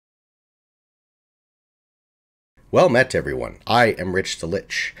Well met, everyone. I am Rich the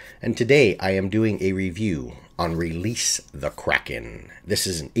Lich, and today I am doing a review on Release the Krakin. This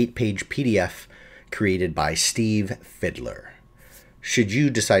is an 8-page PDF created by Steve Fiddler. Should you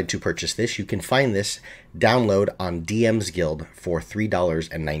decide to purchase this, you can find this download on DM's Guild for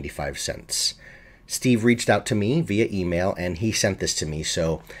 $3.95. Steve reached out to me via email and he sent this to me,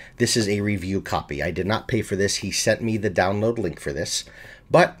 so this is a review copy. I did not pay for this. He sent me the download link for this.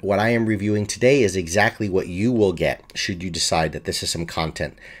 But what I am reviewing today is exactly what you will get should you decide that this is some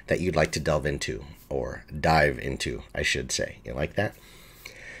content that you'd like to delve into, or dive into, I should say. You like that?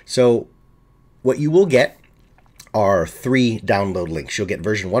 So what you will get are 3 download links. You'll get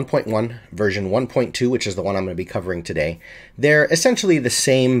version 1.1, version 1.2, which is the one I'm going to be covering today. They're essentially the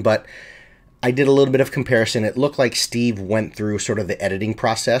same, but I did a little bit of comparison. It looked like Steve went through sort of the editing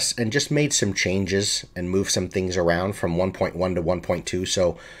process and just made some changes and moved some things around from 1.1 to 1.2.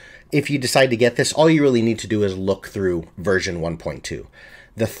 So if you decide to get this, all you really need to do is look through version 1.2.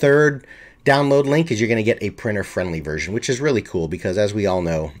 The third download link is you're going to get a printer-friendly version, which is really cool because, as we all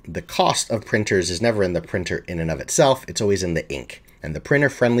know, the cost of printers is never in the printer in and of itself. It's always in the ink. And the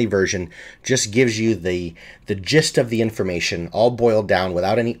printer-friendly version just gives you the gist of the information all boiled down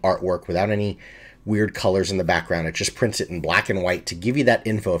without any artwork, without any weird colors in the background. It just prints it in black and white to give you that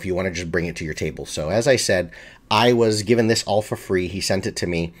info if you want to just bring it to your table. So as I said, I was given this all for free. He sent it to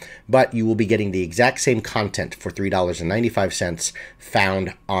me, but you will be getting the exact same content for $3.95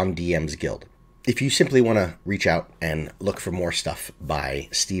 found on DM's Guild. If you simply want to reach out and look for more stuff by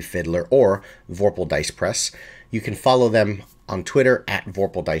Steve Fiddler or Vorpal Dice Press, you can follow them on Twitter at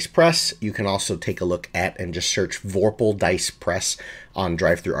Vorpal Dice Press. You can also take a look at and just search Vorpal Dice Press on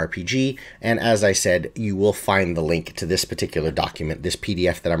DriveThruRPG. And as I said, you will find the link to this particular document, this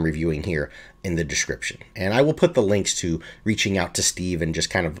PDF that I'm reviewing here, in the description. And I will put the links to reaching out to Steve and just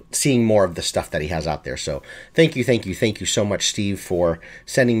kind of seeing more of the stuff that he has out there. So thank you so much, Steve, for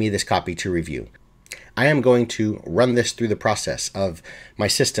sending me this copy to review. I am going to run this through the process of my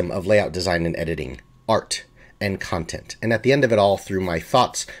system of layout design and editing, art, and content. And at the end of it all, through my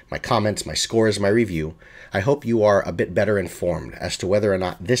thoughts, my comments, my scores, my review, I hope you are a bit better informed as to whether or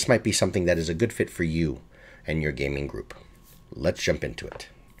not this might be something that is a good fit for you and your gaming group. Let's jump into it.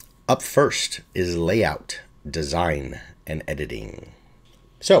 Up first is layout, design, and editing.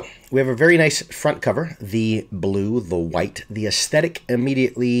 So we have a very nice front cover, the blue, the white. The aesthetic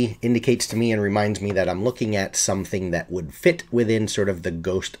immediately indicates to me and reminds me that I'm looking at something that would fit within sort of the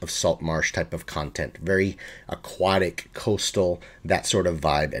Ghost of Saltmarsh type of content. Very aquatic, coastal, that sort of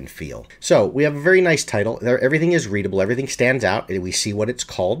vibe and feel. So we have a very nice title. Everything is readable. Everything stands out. We see what it's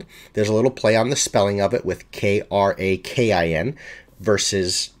called. There's a little play on the spelling of it with Krakin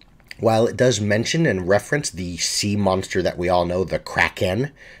versus... While it does mention and reference the sea monster that we all know, the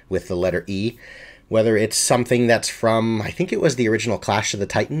Kraken, with the letter E, whether it's something that's from, I think it was the original Clash of the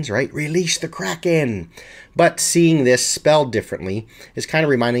Titans, right? Release the Kraken! But seeing this spelled differently is kind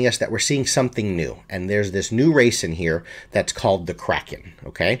of reminding us that we're seeing something new. And there's this new race in here that's called the Kraken,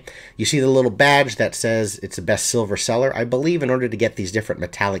 okay? You see the little badge that says it's the best silver seller. I believe in order to get these different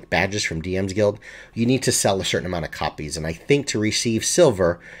metallic badges from DM's Guild, you need to sell a certain amount of copies. And I think to receive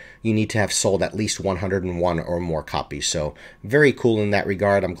silver, you need to have sold at least 101 or more copies. So very cool in that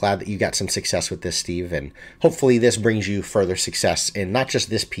regard. I'm glad that you got some success with this, Steve, and hopefully this brings you further success in not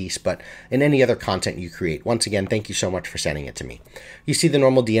just this piece, but in any other content you create. Once again, thank you so much for sending it to me. You see the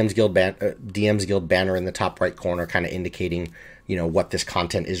normal DM's Guild banner in the top right corner, kind of indicating, you know, what this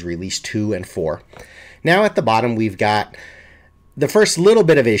content is released to and for. Now at the bottom, we've got the first little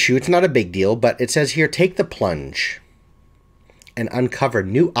bit of issue. It's not a big deal, but it says here, take the plunge and uncover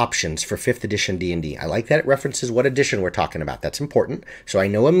new options for 5th edition D&D. I like that it references what edition we're talking about. That's important. So I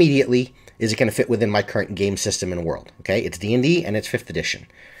know immediately, is it going to fit within my current game system and world? Okay, it's D&D and it's 5th edition.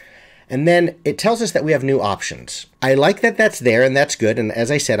 And then it tells us that we have new options. I like that that's there and that's good. And as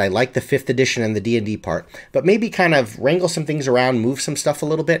I said, I like the 5th edition and the D&D part, but maybe kind of wrangle some things around, move some stuff a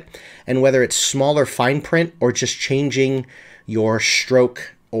little bit. And whether it's smaller fine print or just changing your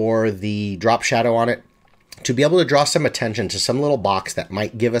stroke or the drop shadow on it, to be able to draw some attention to some little box that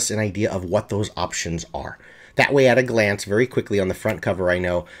might give us an idea of what those options are. That way, at a glance, very quickly on the front cover, I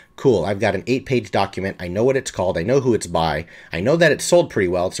know, cool, I've got an 8-page document. I know what it's called. I know who it's by. I know that it's sold pretty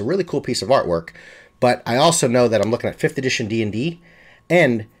well. It's a really cool piece of artwork. But I also know that I'm looking at 5th edition D&D,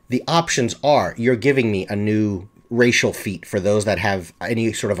 and the options are, you're giving me a new racial feat for those that have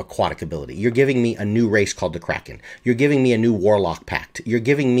any sort of aquatic ability. You're giving me a new race called the Krakin. You're giving me a new Warlock Pact. You're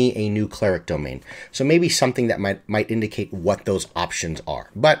giving me a new Cleric Domain. So maybe something that might indicate what those options are.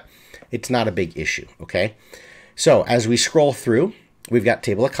 But it's not a big issue, okay? So as we scroll through, we've got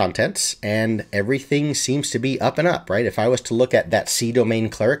table of contents, and everything seems to be up and up, right? If I was to look at that C domain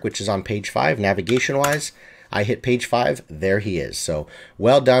cleric, which is on page 5, navigation-wise, I hit page 5, there he is. So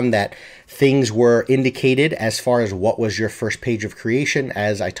well done that things were indicated as far as what was your first page of creation.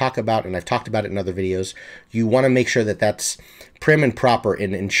 As I talk about, and I've talked about it in other videos, you want to make sure that that's prim and proper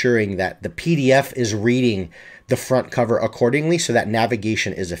in ensuring that the PDF is reading the front cover accordingly so that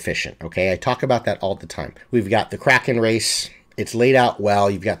navigation is efficient, okay? I talk about that all the time. We've got the Krakin Race. It's laid out well.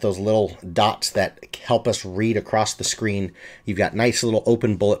 You've got those little dots that help us read across the screen. You've got nice little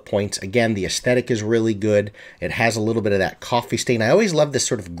open bullet points. Again, the aesthetic is really good. It has a little bit of that coffee stain. I always love this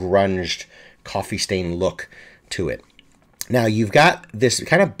sort of grunged coffee stain look to it. Now, you've got this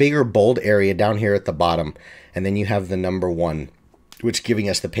kind of bigger bold area down here at the bottom, and then you have the number 1, which is giving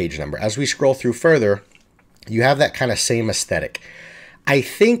us the page number. As we scroll through further, you have that kind of same aesthetic. I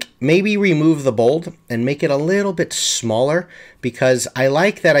think maybe remove the bold and make it a little bit smaller, because I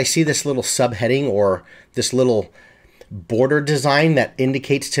like that I see this little subheading or this little border design that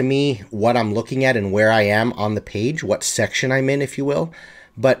indicates to me what I'm looking at and where I am on the page, what section I'm in, if you will.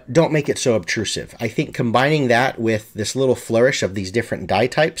 But don't make it so obtrusive. I think combining that with this little flourish of these different die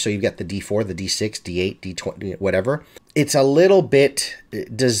types, so you've got the D4, the D6, D8, D20, whatever, it's a little bit,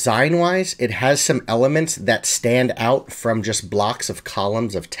 design-wise, it has some elements that stand out from just blocks of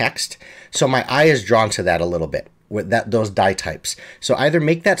columns of text. So my eye is drawn to that a little bit, with those die types. So either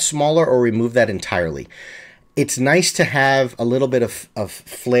make that smaller or remove that entirely. It's nice to have a little bit of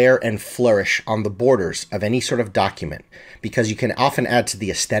flair and flourish on the borders of any sort of document, because you can often add to the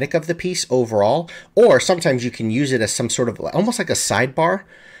aesthetic of the piece overall, or sometimes you can use it as some sort of almost like a sidebar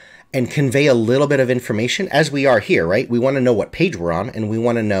and convey a little bit of information, as we are here, right? We want to know what page we're on, and we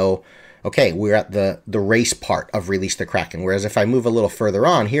want to know, okay, we're at the race part of Release the Krakin. Whereas if I move a little further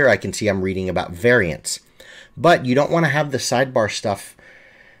on here, I can see I'm reading about variants. But you don't want to have the sidebar stuff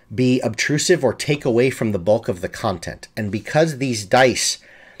be obtrusive or take away from the bulk of the content. And because these dice,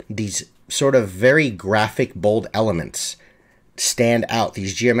 these sort of very graphic, bold elements stand out,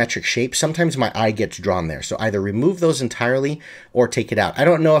 these geometric shapes, sometimes my eye gets drawn there. So either remove those entirely or take it out. I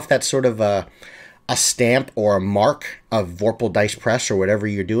don't know if that's sort of a stamp or a mark of Vorpal Dice Press or whatever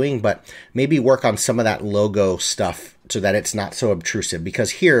you're doing, but maybe work on some of that logo stuff so that it's not so obtrusive.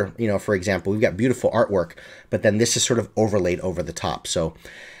 Because here, you know, for example, we've got beautiful artwork, but then this is sort of overlaid over the top. So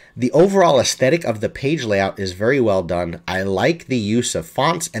the overall aesthetic of the page layout is very well done. I like the use of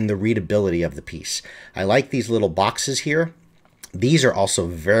fonts and the readability of the piece. I like these little boxes here. These are also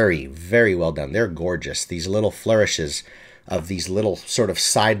very, very well done. They're gorgeous. These little flourishes of these little sort of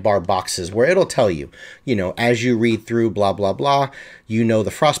sidebar boxes where it'll tell you, you know, as you read through blah, blah, blah, you know,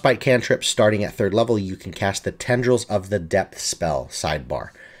 the Frostbite cantrip starting at 3rd level, you can cast the Tendrils of the Depth spell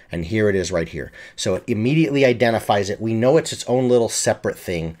sidebar. And here it is right here. So it immediately identifies it. We know it's its own little separate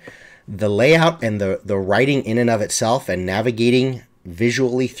thing. The layout and the writing in and of itself and navigating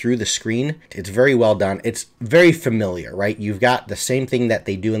visually through the screen, it's very well done. It's very familiar, right? You've got the same thing that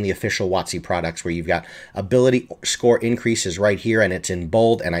they do in the official WotC products, where you've got ability score increases right here, and it's in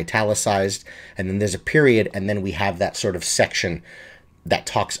bold and italicized, and then there's a period, and then we have that sort of section that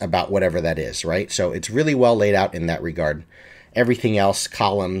talks about whatever that is, right? So it's really well laid out in that regard. Everything else,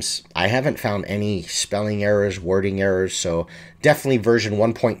 columns, I haven't found any spelling errors, wording errors, so definitely version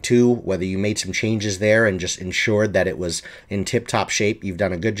 1.2, whether you made some changes there and just ensured that it was in tip-top shape, you've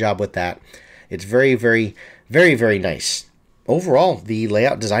done a good job with that. It's very, very, very, very nice. Overall, the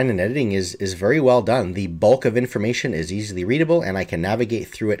layout design and editing is very well done. The bulk of information is easily readable, and I can navigate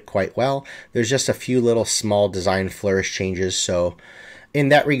through it quite well. There's just a few little small design flourish changes, so in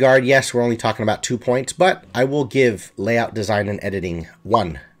that regard, yes, we're only talking about 2 points, but I will give layout design and editing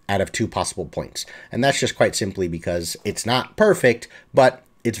 1 out of 2 possible points. And that's just quite simply because it's not perfect, but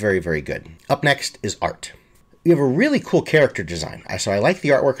it's very, very good. Up next is art. We have a really cool character design. So I like the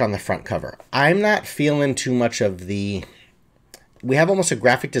artwork on the front cover. I'm not feeling too much of the... We have almost a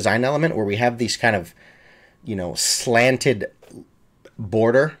graphic design element where we have these kind of, you know, slanted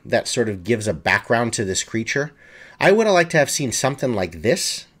border that sort of gives a background to this creature. I would have liked to have seen something like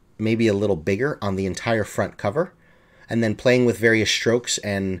this, maybe a little bigger on the entire front cover, and then playing with various strokes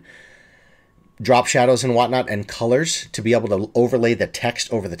and drop shadows and whatnot and colors to be able to overlay the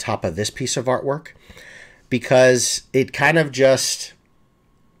text over the top of this piece of artwork, because it kind of just,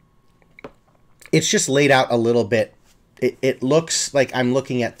 it's just laid out a little bit. It looks like I'm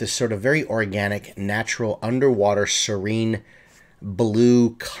looking at this sort of very organic, natural, underwater, serene,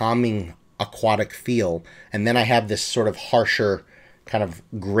 blue, calming aquatic feel, and then I have this sort of harsher kind of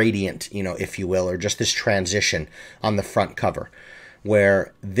gradient, you know, if you will, or just this transition on the front cover.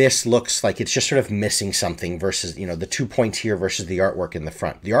 where this looks like it's just sort of missing something versus, you know, the 2 points here versus the artwork in the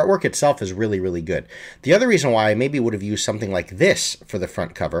front. The artwork itself is really, really good. The other reason why I maybe would have used something like this for the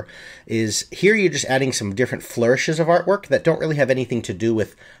front cover is here you're just adding some different flourishes of artwork that don't really have anything to do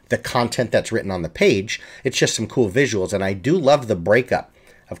with the content that's written on the page. It's just some cool visuals, and I do love the breakup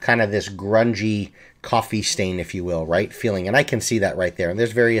of kind of this grungy coffee stain, if you will, right? Feeling, and I can see that right there. And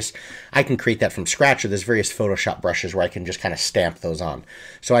there's various, I can create that from scratch, or there's various Photoshop brushes where I can just kind of stamp those on.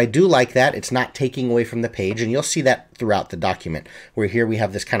 So I do like that. It's not taking away from the page, and you'll see that throughout the document, where here we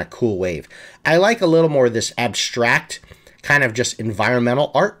have this kind of cool wave. I like a little more of this abstract, kind of just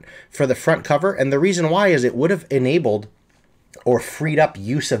environmental art for the front cover, and the reason why is it would have enabled or freed up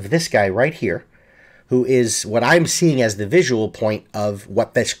use of this guy right here, who is what I'm seeing as the visual point of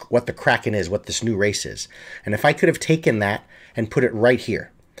what the Krakin is, what this new race is. And if I could have taken that and put it right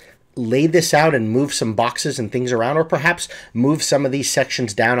here, laid this out and moved some boxes and things around, or perhaps move some of these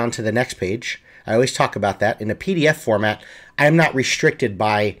sections down onto the next page. I always talk about that. In a PDF format, I'm not restricted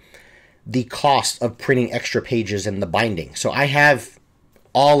by the cost of printing extra pages and the binding. So I have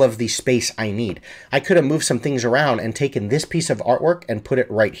all of the space I need. I could have moved some things around and taken this piece of artwork and put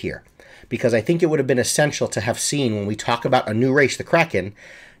it right here, because I think it would have been essential to have seen when we talk about a new race, the Krakin.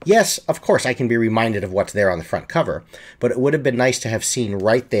 Yes, of course, I can be reminded of what's there on the front cover, but it would have been nice to have seen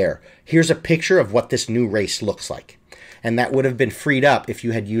right there, here's a picture of what this new race looks like. And that would have been freed up if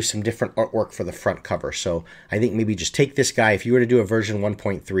you had used some different artwork for the front cover. So I think maybe just take this guy, if you were to do a version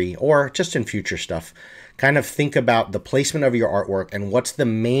 1.3, or just in future stuff, kind of think about the placement of your artwork and what's the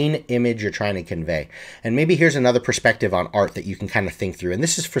main image you're trying to convey. And maybe here's another perspective on art that you can kind of think through. And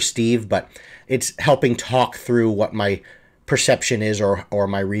this is for Steve, but it's helping talk through what my perception is, or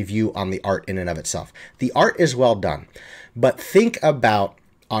my review on the art in and of itself. The art is well done, but think about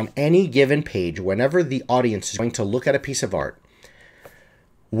on any given page, whenever the audience is going to look at a piece of art,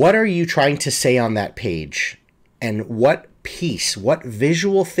 what are you trying to say on that page? And what piece, what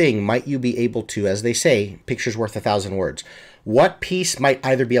visual thing might you be able to, as they say, picture's worth 1,000 words. What piece might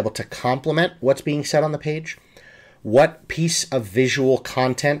either be able to complement what's being said on the page? What piece of visual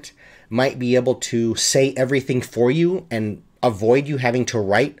content might be able to say everything for you and avoid you having to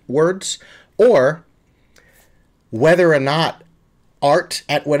write words? Or whether or not art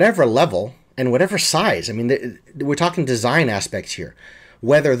at whatever level and whatever size, I mean, we're talking design aspects here,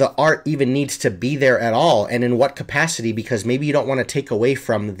 whether the art even needs to be there at all and in what capacity, because maybe you don't want to take away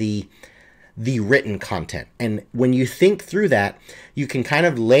from the written content. And when you think through that, you can kind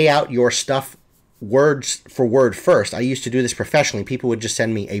of lay out your stuff words for word first. I used to do this professionally. People would just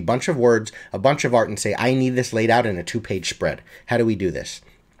send me a bunch of words, a bunch of art, and say, I need this laid out in a 2-page spread. How do we do this?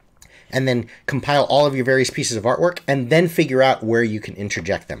 And then compile all of your various pieces of artwork and then figure out where you can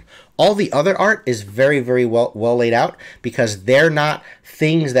interject them. All the other art is very, very well laid out, because they're not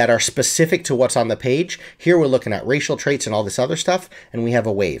things that are specific to what's on the page. Here we're looking at racial traits and all this other stuff, and we have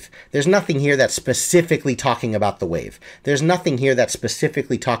a wave. There's nothing here that's specifically talking about the wave. There's nothing here that's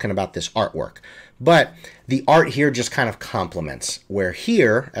specifically talking about this artwork. But the art here just kind of complements, where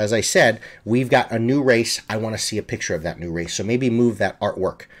here, as I said, we've got a new race. I want to see a picture of that new race. So maybe move that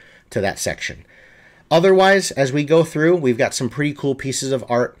artwork to that section. Otherwise, as we go through, we've got some pretty cool pieces of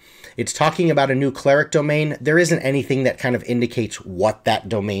art. It's talking about a new Cleric Domain. There isn't anything that kind of indicates what that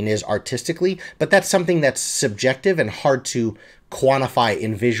domain is artistically, but that's something that's subjective and hard to quantify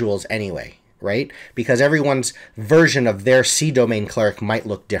in visuals anyway, right? Because everyone's version of their C domain cleric might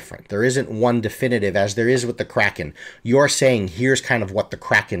look different. There isn't one definitive, as there is with the Krakin. You're saying, here's kind of what the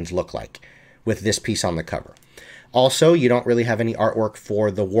Krakens look like with this piece on the cover. Also, you don't really have any artwork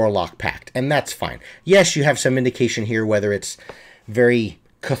for the Warlock Pact, and that's fine. Yes, you have some indication here, whether it's very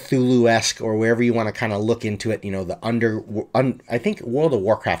Cthulhu-esque or wherever you want to kind of look into it. You know, I think World of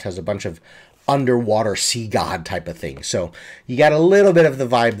Warcraft has a bunch of underwater sea god type of thing. So you got a little bit of the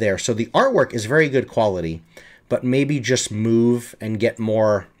vibe there. So the artwork is very good quality, but maybe just move and get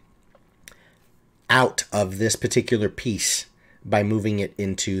more out of this particular piece by moving it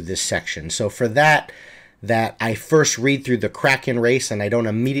into this section. So for that I first read through the Krakin race and I don't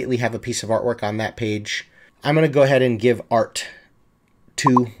immediately have a piece of artwork on that page, I'm going to go ahead and give art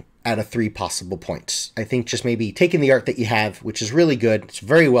 2 out of 3 possible points. I think just maybe taking the art that you have, which is really good, it's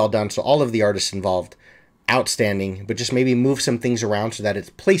very well done, so all of the artists involved, outstanding, but just maybe move some things around so that it's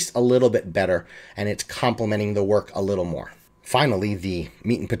placed a little bit better and it's complementing the work a little more. Finally, the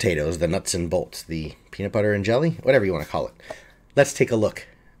meat and potatoes, the nuts and bolts, the peanut butter and jelly, whatever you want to call it. Let's take a look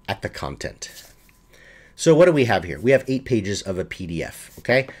at the content. So what do we have here? We have 8 pages of a PDF,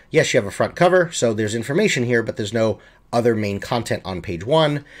 okay? Yes, you have a front cover, so there's information here, but there's no other main content on page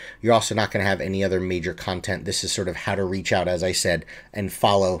 1. You're also not going to have any other major content. This is sort of how to reach out, as I said, and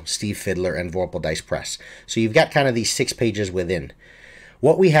follow Steve Fiddler and Vorpal Dice Press. So you've got kind of these 6 pages within.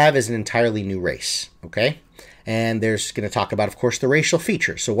 What we have is an entirely new race, okay? And there's going to talk about, of course, the racial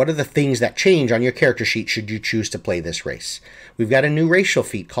features. So what are the things that change on your character sheet should you choose to play this race? We've got a new racial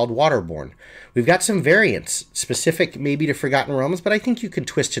feat called Waterborne. We've got some variants, specific maybe to Forgotten Realms, but I think you can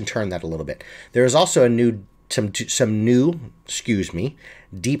twist and turn that a little bit. There is also some new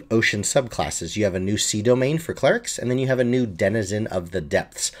deep ocean subclasses. You have a new sea domain for clerics, and then you have a new denizen of the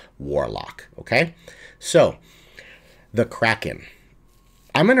depths warlock, okay? So, the Krakin.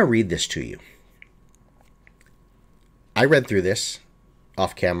 I'm going to read this to you. I read through this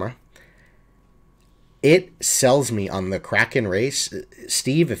off camera. It sells me on the Krakin race.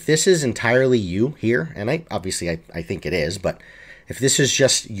 Steve, if this is entirely you here, and I think it is, but if this is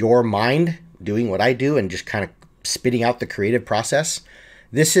just your mind doing what I do and just kind of spitting out the creative process,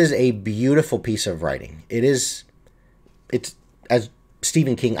 this is a beautiful piece of writing. It's as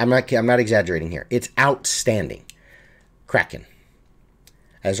Stephen King, I'm not exaggerating here. It's outstanding. Krakin.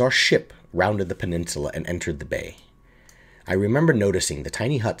 As our ship rounded the peninsula and entered the bay, I remember noticing the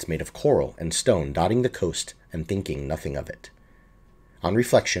tiny huts made of coral and stone dotting the coast and thinking nothing of it. On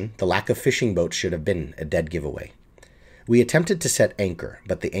reflection, the lack of fishing boats should have been a dead giveaway. We attempted to set anchor,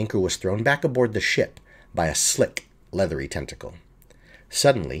 but the anchor was thrown back aboard the ship by a slick, leathery tentacle.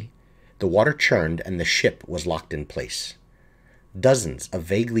 Suddenly, the water churned and the ship was locked in place. Dozens of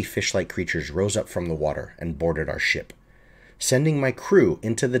vaguely fish-like creatures rose up from the water and boarded our ship, sending my crew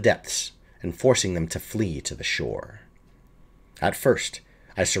into the depths and forcing them to flee to the shore. At first,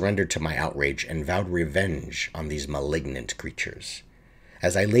 I surrendered to my outrage and vowed revenge on these malignant creatures.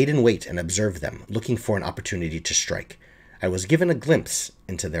 As I laid in wait and observed them, looking for an opportunity to strike, I was given a glimpse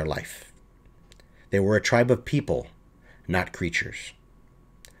into their life. They were a tribe of people, not creatures.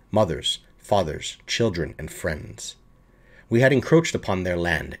 Mothers, fathers, children, and friends. We had encroached upon their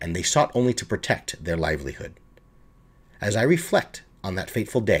land, and they sought only to protect their livelihood. As I reflect on that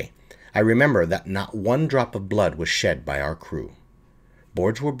fateful day, I remember that not one drop of blood was shed by our crew.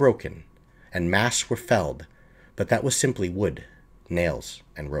 Boards were broken, and masts were felled, but that was simply wood, nails,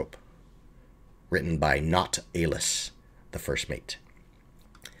 and rope. Written by Not Alis, the first mate.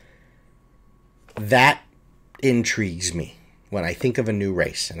 That intrigues me when I think of a new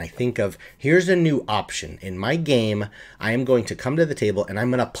race, and I think of, here's a new option. In my game, I am going to come to the table and I'm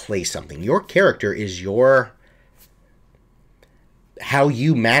going to play something. Your character is how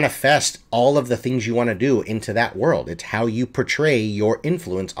you manifest all of the things you want to do into that world. It's how you portray your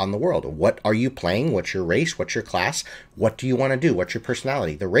influence on the world. What are you playing? What's your race? What's your class? What do you want to do? What's your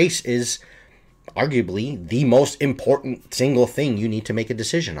personality? The race is arguably the most important single thing you need to make a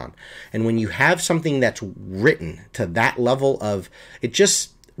decision on. And when you have something that's written to that level of, it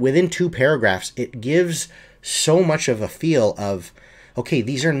just, within 2 paragraphs, it gives so much of a feel of, okay,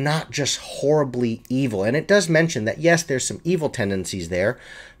 these are not just horribly evil. And it does mention that, yes, there's some evil tendencies there,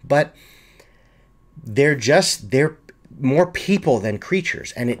 but they're more people than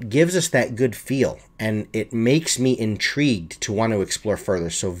creatures. And it gives us that good feel. And it makes me intrigued to want to explore further.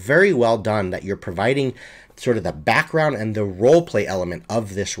 So very well done that you're providing sort of the background and the roleplay element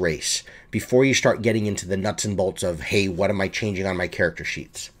of this race before you start getting into the nuts and bolts of, hey, what am I changing on my character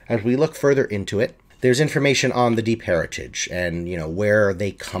sheets? As we look further into it, there's information on the deep heritage and, where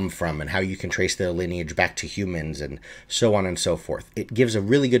they come from and how you can trace their lineage back to humans and so on and so forth. It gives a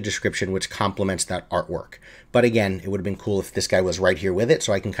really good description which complements that artwork. But again, it would have been cool if this guy was right here with it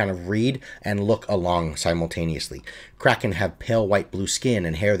so I can kind of read and look along simultaneously. Kraken have pale white blue skin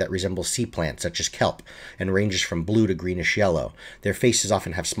and hair that resembles sea plants such as kelp and ranges from blue to greenish yellow. Their faces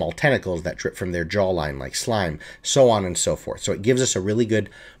often have small tentacles that drip from their jawline like slime, so on and so forth. So it gives us a really good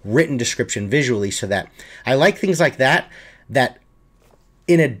written description visually so that I like things like that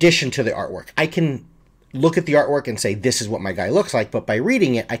in addition to the artwork. I can look at the artwork and say, this is what my guy looks like, but by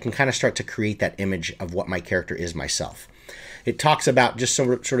reading it, I can kind of start to create that image of what my character is myself. It talks about just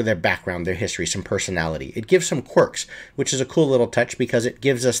sort of their background, their history, some personality. It gives some quirks, which is a cool little touch because it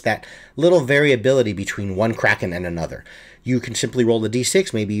gives us that little variability between one Kraken and another. You can simply roll the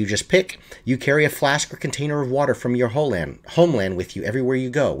d6, maybe you just pick. You carry a flask or container of water from your homeland with you everywhere you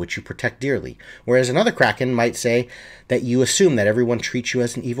go, which you protect dearly. Whereas another Kraken might say that you assume that everyone treats you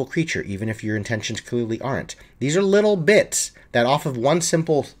as an evil creature, even if your intentions clearly aren't. These are little bits that off of one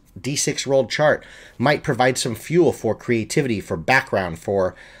simple d6 rolled chart might provide some fuel for creativity, for background,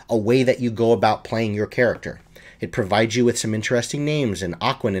 for a way that you go about playing your character. It provides you with some interesting names and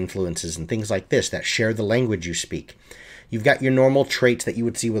Aquan influences and things like this that share the language you speak. You've got your normal traits that you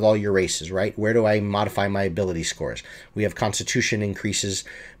would see with all your races, right? Where do I modify my ability scores? We have Constitution increases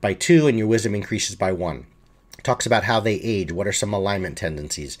by 2 and your Wisdom increases by 1. It talks about how they age. What are some alignment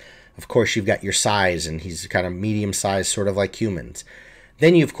tendencies? Of course, you've got your size, and he's kind of medium size, sort of like humans.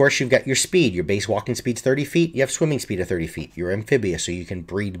 Then, of course, you've got your speed. Your base walking speed's 30 feet. You have swimming speed of 30 feet. You're amphibious, so you can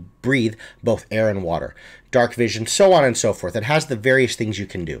breathe both air and water. Dark vision, so on and so forth. It has the various things you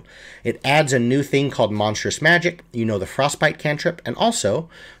can do. It adds a new thing called Monstrous Magic. You know the Frostbite cantrip. And also,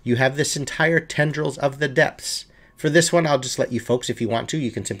 you have this entire Tendrils of the Depths. For this one, I'll just let you folks, if you want to,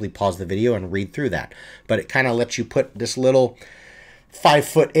 you can simply pause the video and read through that. But it kind of lets you put this little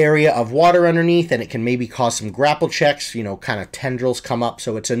 5-foot area of water underneath, and it can maybe cause some grapple checks, you know, kind of tendrils come up.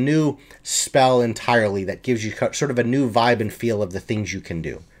 So it's a new spell entirely that gives you sort of a new vibe and feel of the things you can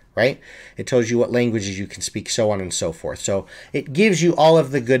do, right? It tells you what languages you can speak, so on and so forth. So it gives you all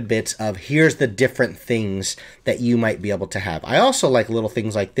of the good bits of here's the different things that you might be able to have. I also like little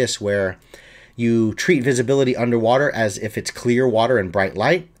things like this where you treat visibility underwater as if it's clear water and bright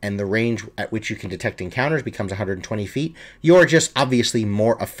light, and the range at which you can detect encounters becomes 120 feet. You're just obviously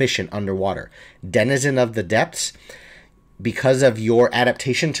more efficient underwater. Denizen of the Depths, because of your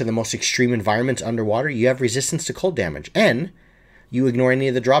adaptation to the most extreme environments underwater, you have resistance to cold damage, and you ignore any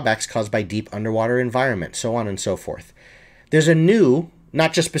of the drawbacks caused by deep underwater environments, so on and so forth. There's a new,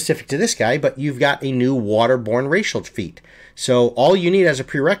 not just specific to this guy, but you've got a new waterborne racial feat. So all you need as a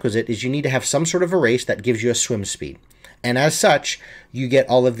prerequisite is you need to have some sort of a race that gives you a swim speed. And as such, you get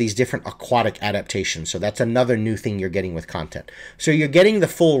all of these different aquatic adaptations. So that's another new thing you're getting with content. So you're getting the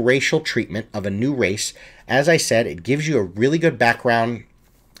full racial treatment of a new race. As I said, it gives you a really good background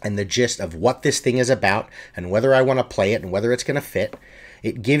and the gist of what this thing is about and whether I want to play it and whether it's going to fit.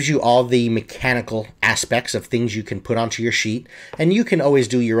 It gives you all the mechanical aspects of things you can put onto your sheet, and you can always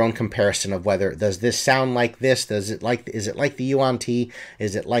do your own comparison of whether, does this sound like this? Is it like the Yuan-Ti?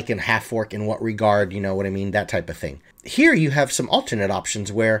 Is it like in Half-Orc? In what regard? You know what I mean? That type of thing. Here you have some alternate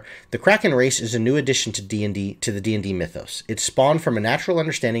options where the Krakin race is a new addition to D&D, to the D&D mythos. It spawned from a natural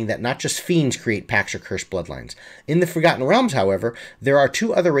understanding that not just fiends create pacts or cursed bloodlines. In the Forgotten Realms, however, there are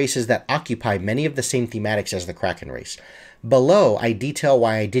 2 other races that occupy many of the same thematics as the Krakin race. Below, I detail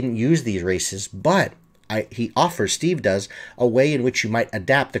why I didn't use these races, but he offers, Steve does, a way in which you might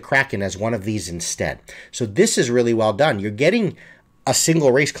adapt the Krakin as one of these instead. So this is really well done. You're getting a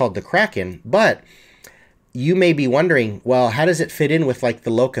single race called the Krakin, but you may be wondering, well, how does it fit in with like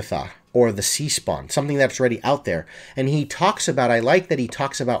the Lokatha or the Sea Spawn, something that's already out there? And he talks about, I like that he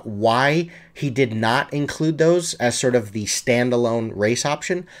talks about why he did not include those as sort of the standalone race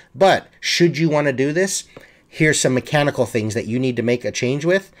option. But should you want to do this, here's some mechanical things that you need to make a change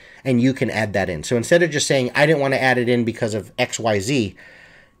with, and you can add that in. So instead of just saying, I didn't want to add it in because of X, Y, Z,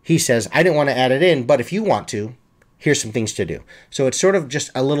 he says, I didn't want to add it in, but if you want to, here's some things to do. So it's sort of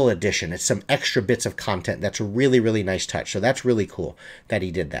just a little addition. It's some extra bits of content. That's a really, really nice touch. So that's really cool that he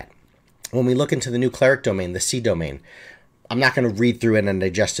did that. When we look into the new Cleric Domain, the Sea Domain, I'm not going to read through it and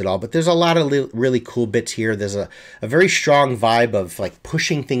digest it all, but there's a lot of really cool bits here. There's a very strong vibe of like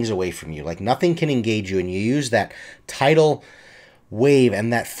pushing things away from you. Like nothing can engage you, and you use that tidal wave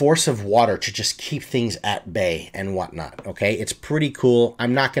and that force of water to just keep things at bay and whatnot. Okay, it's pretty cool.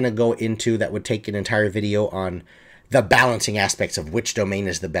 I'm not going to go into that, would take an entire video on the balancing aspects of which domain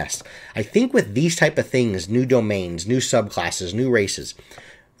is the best. I think with these type of things, new domains, new subclasses, new races,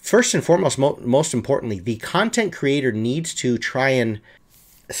 first and foremost, most importantly, the content creator needs to try and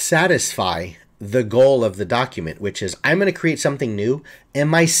satisfy the goal of the document, which is, I'm going to create something new.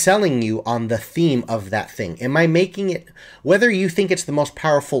 Am I selling you on the theme of that thing? Am I making it, whether you think it's the most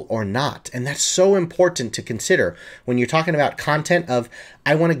powerful or not? And that's so important to consider when you're talking about content of,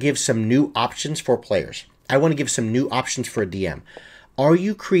 I want to give some new options for players. I want to give some new options for a DM. Are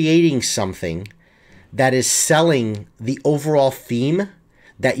you creating something that is selling the overall theme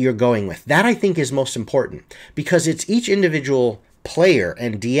that you're going with? That I think is most important, because it's each individual player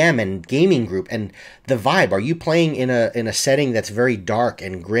and DM and gaming group and the vibe. Are you playing in a setting that's very dark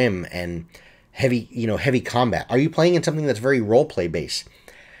and grim and heavy, heavy combat? Are you playing in something that's very role play based?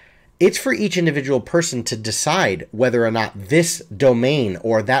 It's for each individual person to decide whether or not this domain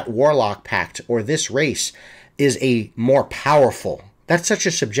or that Warlock Pact or this race is a more powerful. That's such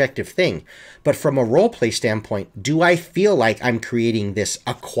a subjective thing. But from a roleplay standpoint, do I feel like I'm creating this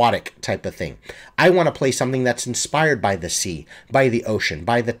aquatic type of thing? I want to play something that's inspired by the sea, by the ocean,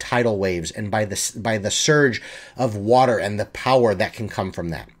 by the tidal waves, and by the surge of water and the power that can come from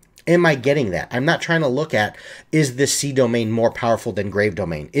that. Am I getting that? I'm not trying to look at, is this sea domain more powerful than grave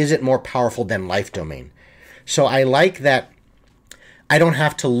domain? Is it more powerful than life domain? So I like that I don't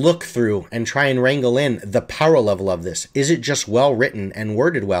have to look through and try and wrangle in the power level of this. Is it just well written and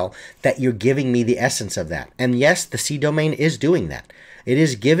worded well that you're giving me the essence of that? And yes, the sea domain is doing that. It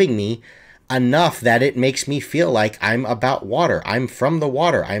is giving me enough that it makes me feel like I'm about water. I'm from the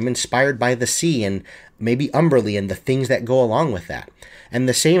water. I'm inspired by the sea and maybe Umberly and the things that go along with that. And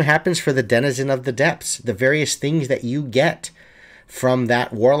the same happens for the Denizen of the Depths, the various things that you get from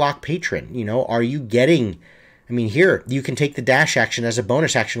that Warlock patron. You know, are you getting... I mean, here, you can take the dash action as a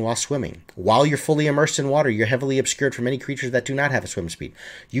bonus action while swimming. While you're fully immersed in water, you're heavily obscured from any creatures that do not have a swim speed.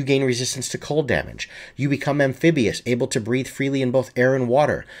 You gain resistance to cold damage. You become amphibious, able to breathe freely in both air and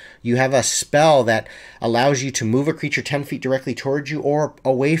water. You have a spell that allows you to move a creature 10 feet directly towards you or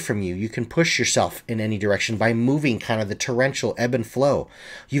away from you. You can push yourself in any direction by moving kind of the torrential ebb and flow.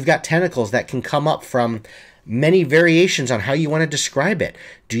 You've got tentacles that can come up from many variations on how you want to describe it.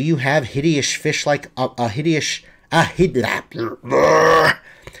 Do you have hideous fish like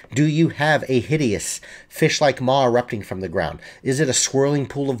do you have a hideous fish-like maw erupting from the ground? Is it a swirling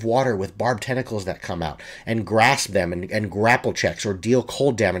pool of water with barbed tentacles that come out and grasp them and grapple checks or deal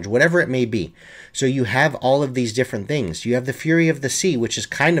cold damage, whatever it may be? So you have all of these different things. You have the Fury of the Sea, which is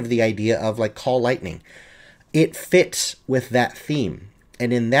kind of the idea of like Call Lightning. It fits with that theme.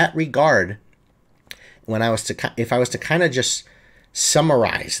 And in that regard, if I was to kind of just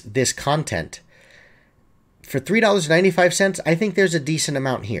summarize this content, for $3.95, I think there's a decent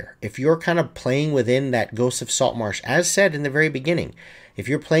amount here. If you're kind of playing within that Ghosts of Saltmarsh, as said in the very beginning, if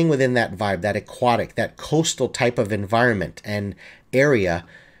you're playing within that vibe, that aquatic, that coastal type of environment and area,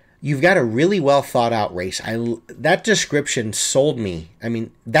 you've got a really well thought out race. That description sold me. I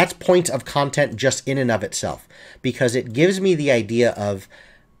mean, that's point of content just in and of itself, because it gives me the idea of,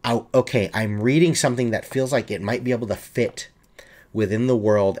 okay, I'm reading something that feels like it might be able to fit within the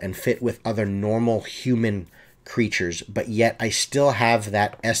world and fit with other normal human creatures, but yet I still have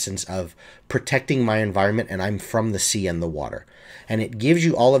that essence of protecting my environment, and I'm from the sea and the water. And it gives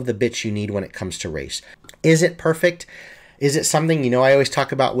you all of the bits you need when it comes to race. Is it perfect? Is it something, you know, I always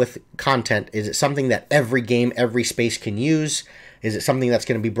talk about with content, is it something that every game, every space can use? Is it something that's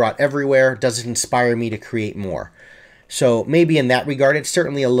going to be brought everywhere? Does it inspire me to create more? So maybe in that regard, it's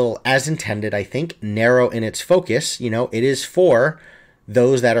certainly a little, as intended, I think, narrow in its focus. You know, it is for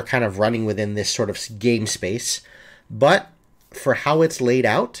those that are kind of running within this sort of game space. But for how it's laid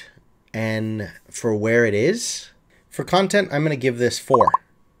out and for where it is, for content, I'm going to give this 4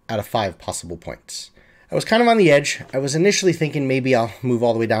 out of 5 possible points. I was kind of on the edge. I was initially thinking maybe I'll move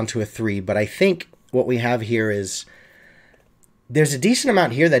all the way down to a 3, but I think what we have here is there's a decent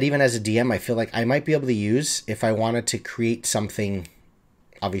amount here that even as a DM, I feel like I might be able to use if I wanted to create something,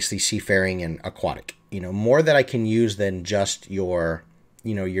 obviously seafaring and aquatic, you know, more that I can use than just your,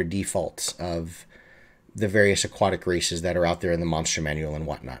 you know, your defaults of the various aquatic races that are out there in the monster manual and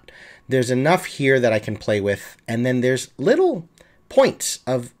whatnot. There's enough here that I can play with. And then there's little points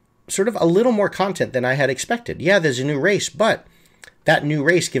of sort of a little more content than I had expected. Yeah, there's a new race, but that new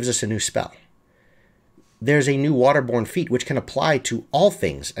race gives us a new spell. There's a new waterborne feat, which can apply to all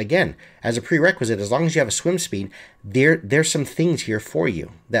things. Again, as a prerequisite, as long as you have a swim speed, there's some things here for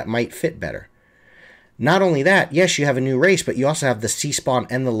you that might fit better. Not only that, yes, you have a new race, but you also have the Sea Spawn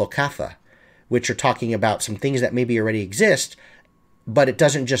and the Lokatha, which are talking about some things that maybe already exist, but it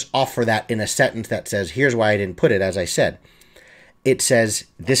doesn't just offer that in a sentence that says, here's why I didn't put it, as I said. It says,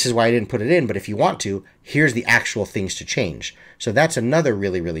 this is why I didn't put it in, but if you want to, here's the actual things to change. So that's another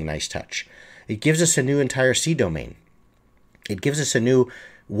really, really nice touch. It gives us a new entire sea domain. It gives us a new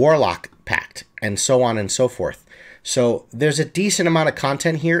Warlock Pact, and so on and so forth. So there's a decent amount of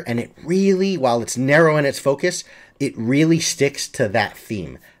content here, and it really, while it's narrow in its focus, it really sticks to that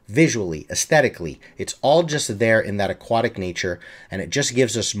theme. Visually, aesthetically, it's all just there in that aquatic nature, and it just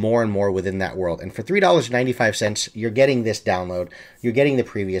gives us more and more within that world. And for $3.95, you're getting this download, you're getting the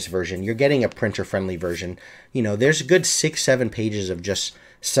previous version, you're getting a printer-friendly version. You know, there's a good 6-7 pages of just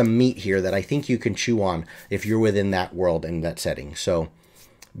some meat here that I think you can chew on if you're within that world and that setting. So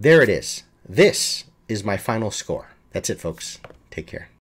there it is. This is my final score. That's it, folks. Take care.